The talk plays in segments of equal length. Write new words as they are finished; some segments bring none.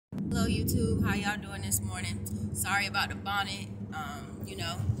Hello YouTube, how y'all doing this morning? Sorry about the bonnet.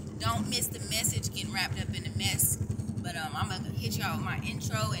 Don't miss the message getting wrapped up in the mess. But I'm gonna hit y'all with my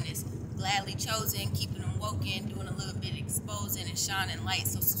intro, and it's gladly chosen, keeping them woken, doing a little bit of exposing and shining light.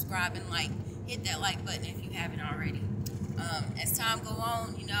 So subscribe and like, hit that like button if you haven't already. As time go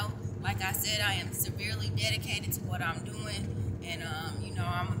on, like I said, I am severely dedicated to what I'm doing, and I'm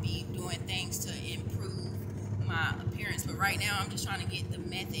gonna be doing things to improve my appearance. But right now I'm just trying to get the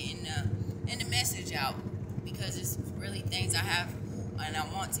method and the message out, because it's really things I have and I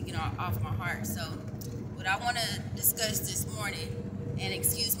want to get off my heart. So what I want to discuss this morning, and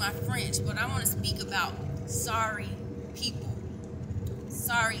excuse my French, but I want to speak about sorry people.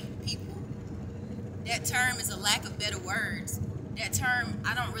 Sorry people. That term is a lack of better words. That term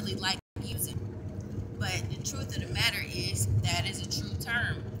I don't really like using, but the truth of the matter is that is a true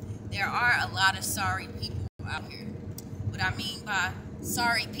term. There are a lot of sorry people out here. What I mean by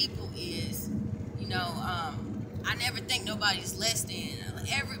sorry people is, I never think nobody's less than.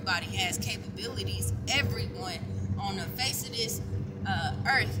 Everybody has capabilities. Everyone on the face of this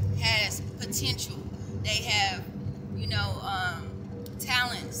earth has potential. They have,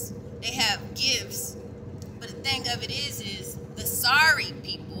 talents. They have gifts. But the thing of it is the sorry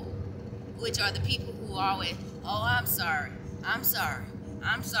people, which are the people who always, oh, I'm sorry, I'm sorry,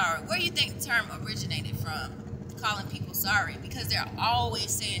 I'm sorry. Where do you think the term originated from? Calling people sorry, because they're always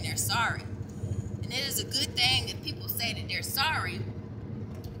saying they're sorry. And it is a good thing if people say that they're sorry,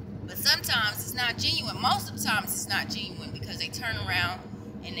 but sometimes it's not genuine. Most of the times it's not genuine, because they turn around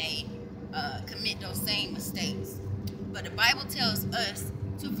and they commit those same mistakes. But the Bible tells us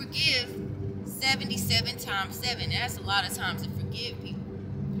to forgive 77 times 7. That's a lot of times to forgive people.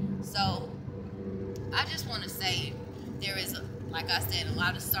 So I just want to say there is, like I said, a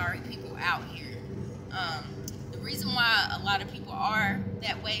lot of sorry people out here. The reason why a lot of people are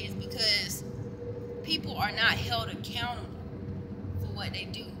that way is because people are not held accountable for what they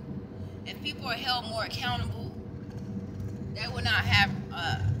do. If people are held more accountable, they will not have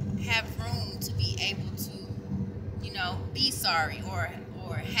room to be able to, be sorry or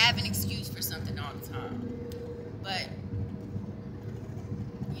have an excuse for something all the time. But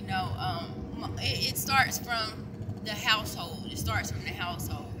it starts from the household. It starts from the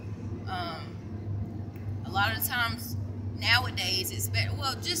household. A lot of the times nowadays, it's better.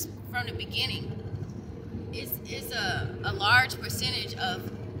 Well, just from the beginning, it's a large percentage of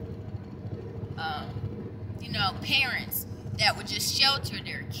parents that would just shelter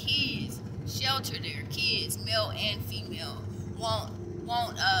their kids, male and female.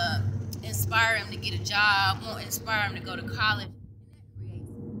 Won't inspire them to get a job, won't inspire them to go to college. And that creates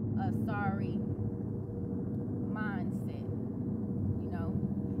a sorry mindset.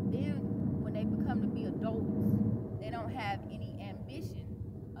 Then when they become to be adults, they don't have any ambition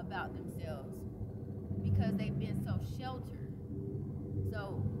about themselves, because they've been so sheltered.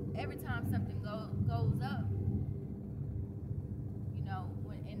 So every time something goes up,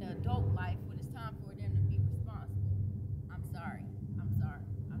 when in the adult life, when it's time for them to be responsible, I'm sorry, I'm sorry,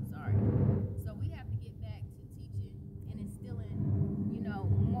 I'm sorry. So we have to get back to teaching and instilling,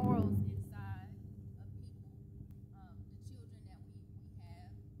 morals inside of people, the children that we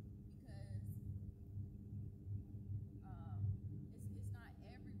have, because it's not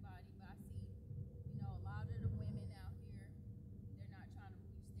everybody, but I see, a lot of the women out here, they're not trying to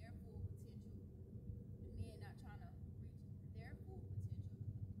reach their full potential. The men not trying to reach their full potential.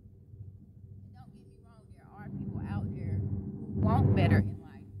 And don't get me wrong, there are people out there who want better in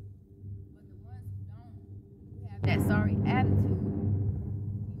life, but the ones who don't, who have that sorry attitude,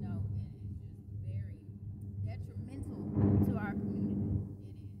 it is just very detrimental to our community.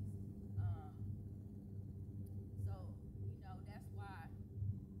 It is. So, that's why,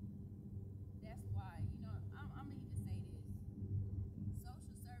 I'm gonna even say this.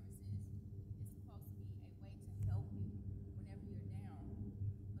 Social services is supposed to be a way to help you whenever you're down.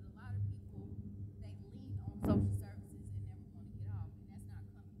 But a lot of people, they lean on social services and never want to get off, and that's not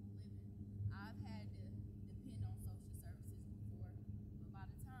comfortable living. I've had to depend on social services before, but by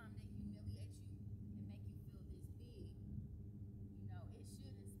the time they humiliate you and make you feel this big, it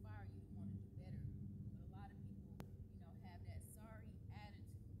should inspire you to want to do better. But a lot of people, have that sorry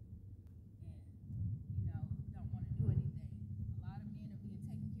attitude and, don't want to do anything. A lot of men are being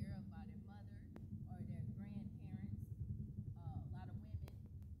taken care of by their mother or their grandparents. A lot of women,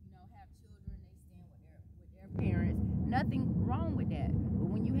 have children, they stand with their parents. Nothing wrong with that. But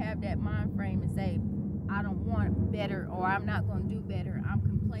when you have that mind frame and say, I don't want better, or I'm not going to do better, I'm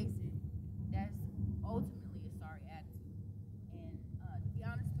complacent, that's ultimately a sorry attitude. And to be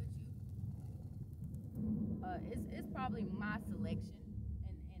honest with you, it's probably my selection,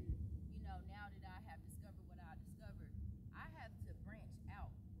 and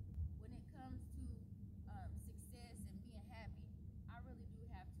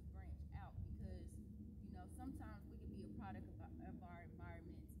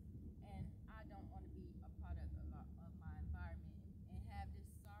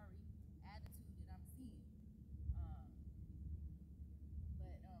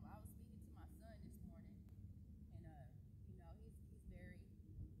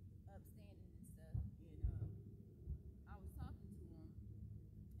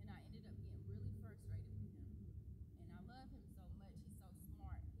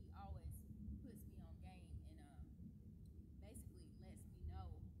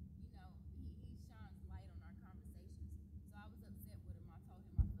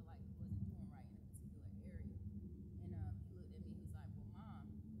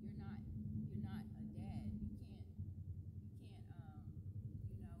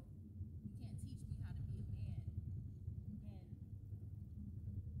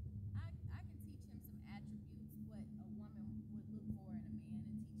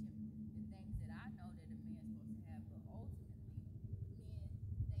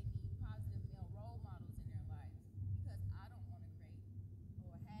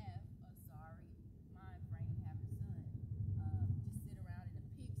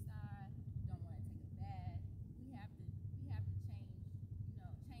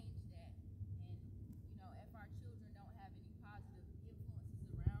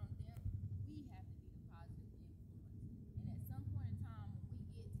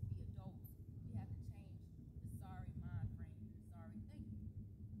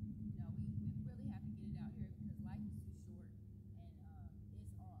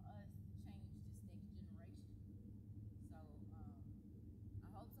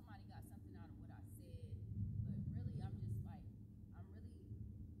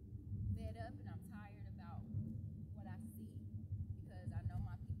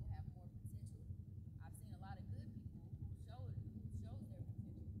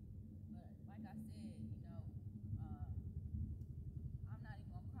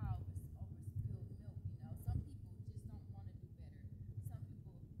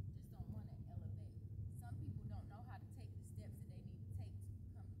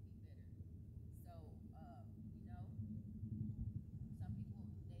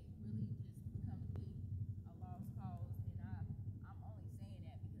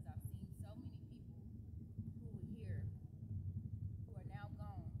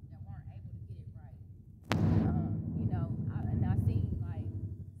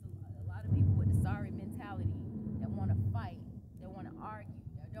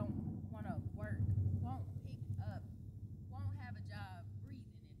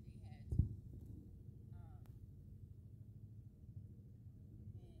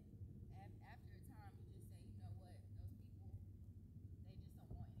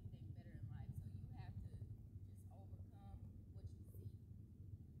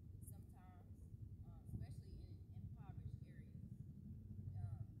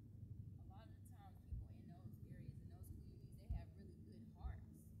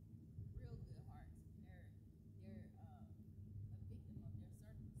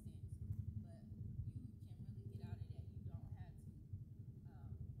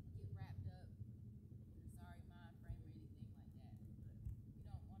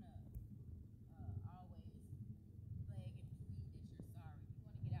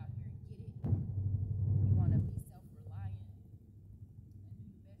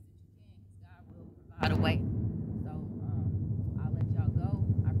by the way. So I'll let y'all go.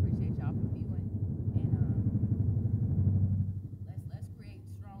 I appreciate y'all for viewing, and let's create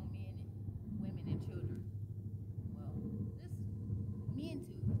strong men, and women, and children. Well, just men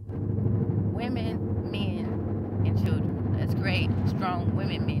too. Women, men, and children. Let's create strong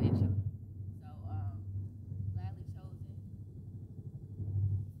women, men, and